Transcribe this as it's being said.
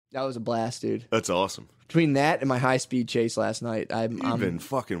That was a blast, dude. That's awesome. Between that and my high-speed chase last night, I'm been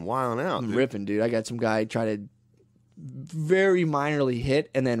fucking wilding out, dude. ripping, dude. I got some guy try to very minorly hit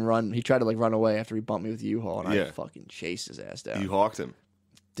and then run. He tried to like run away after he bumped me with the U-Haul, and I fucking chased his ass down. You hawked him.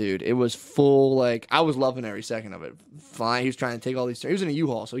 Dude, it was full, like, I was loving every second of it. Flying, he was trying to take all these... He was in a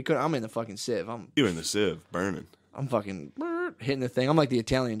U-Haul, so he couldn't... I'm in the fucking Civ. You in the Civ, burning. I'm fucking hitting the thing. I'm like the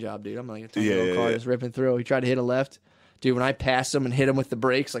Italian job, dude. I'm like a tiny little car just ripping through. He tried to hit a left. Dude, when I passed him and hit him with the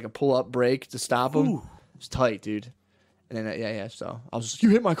brakes, like a pull-up brake to stop him, it was tight, dude. And then, so I was just, you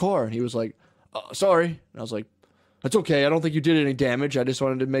hit my car. And he was like, sorry. And I was like, that's okay. I don't think you did any damage. I just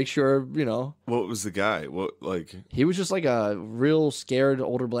wanted to make sure, you know. What was the guy? He was just like a real scared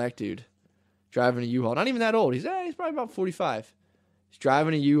older black dude driving a U-Haul. Not even that old. He's probably about 45. He's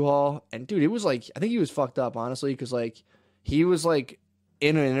driving a U-Haul. And, dude, it was like, I think he was fucked up, honestly, because, like, he was, like,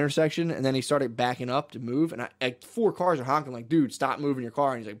 in an intersection, and then he started backing up to move. And like 4 cars are honking, like, dude, stop moving your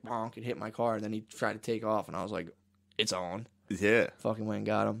car. And he's like, bonk, and hit my car. And then he tried to take off. And I was like, it's on. Yeah. Fucking went and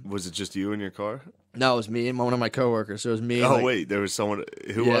got him. Was it just you in your car? No, it was me and one of my coworkers. So it was me. And wait, there was someone.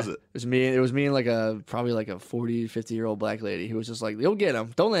 Who was it? It was me. It was me and like probably like a 40, 50-year-old black lady who was just like, "You'll get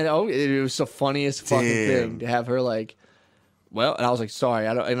him. Don't let it." Oh, it was the funniest fucking thing to have her like. Well, and I was like, "Sorry,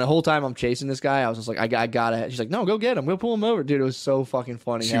 I don't." And the whole time I'm chasing this guy, I was just like, "I gotta." She's like, "No, go get him. We'll pull him over, dude." It was so fucking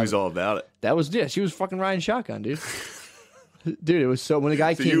funny. She was all about it. That was she was fucking riding shotgun, dude. Dude, it was so when the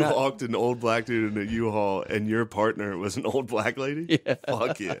guy came out. You hawked an old black dude in a U-Haul, and your partner was an old black lady. Yeah,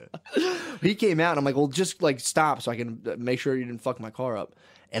 fuck yeah. He came out, and I'm like, well, just like stop so I can make sure you didn't fuck my car up.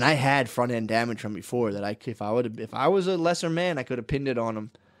 And I had front end damage from before that if I was a lesser man, I could have pinned it on him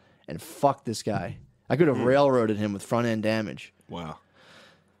and fucked this guy. I could have railroaded him with front end damage. Wow.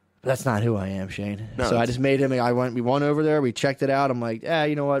 But that's not who I am, Shane. No, so I just made him. We went over there. We checked it out. I'm like,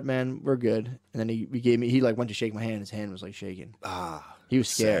 you know what, man, we're good. And then he like went to shake my hand. His hand was like shaking. He was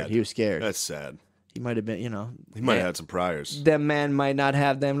scared. Sad. He was scared. That's sad. He might have been, you know. He might have had some priors. That man might not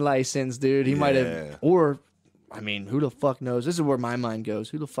have them license, dude. He might have, or, I mean, who the fuck knows? This is where my mind goes.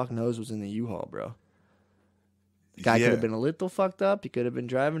 Who the fuck knows was in the U-Haul, bro? Guy could have been a little fucked up. He could have been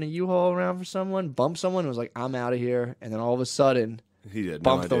driving a U-Haul around for someone, bumped someone, and was like, I'm out of here. And then all of a sudden, he did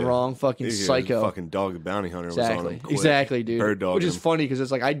bumped the wrong fucking psycho. Fucking dog, the bounty hunter was on him. Quick. Exactly, dude. Bird dog. Which is funny because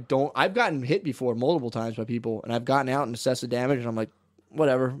it's like I've gotten hit before multiple times by people, and I've gotten out and assessed the damage, and I'm like,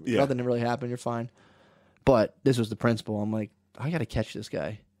 whatever, nothing really happened. You're fine. But this was the principle. I'm like, I got to catch this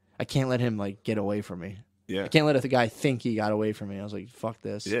guy. I can't let him like get away from me. Yeah. I can't let the guy think he got away from me. I was like, fuck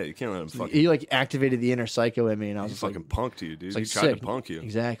this. Yeah, you can't let him fucking... He like activated the inner psycho in me, and I was just fucking like... punked you, dude. Like, he tried to punk you.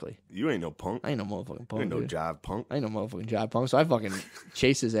 Exactly. You ain't no punk. I ain't no motherfucking punk, You ain't no dude. jive punk. I ain't no motherfucking jive punk. So I fucking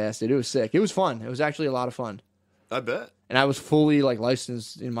chased his ass, dude. It was sick. It was fun. It was actually a lot of fun. I bet. And I was fully like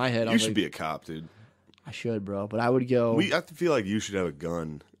licensed in my head. You should be a cop, dude. I should, bro. But I would go... I feel like you should have a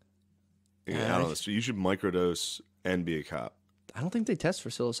gun out on the street. You should microdose and be a cop. I don't think they test for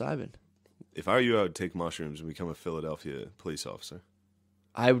psilocybin. If I were you, I would take mushrooms and become a Philadelphia police officer.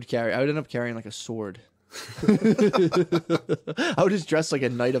 I would end up carrying like a sword. I would just dress like a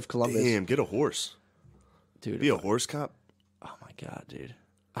Knight of Columbus. Damn, get a horse. Dude. Be a horse cop? Oh my God, dude.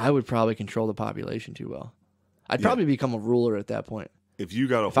 I would probably control the population too well. I'd probably become a ruler at that point. If you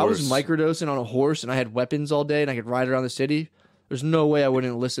got a horse... If I was microdosing on a horse and I had weapons all day and I could ride around the city, there's no way I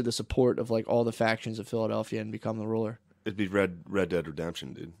wouldn't enlist the support of like all the factions of Philadelphia and become the ruler. It'd be Red Dead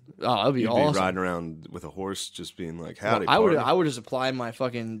Redemption, dude. Oh, that'd be awesome. You'd be riding around with a horse just being like, howdy, I would just apply my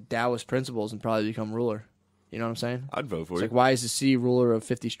fucking Taoist principles and probably become ruler. You know what I'm saying? I'd vote for it's you. Like, why is the sea ruler of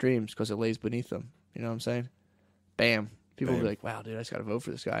 50 streams? Because it lays beneath them. You know what I'm saying? Bam. People would be like, wow, dude, I just got to vote for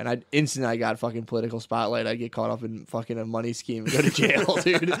this guy. And I got fucking political spotlight. I'd get caught up in fucking a money scheme and go to jail,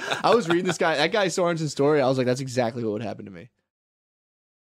 dude. I was reading that guy Sorensen's story. I was like, that's exactly what would happen to me.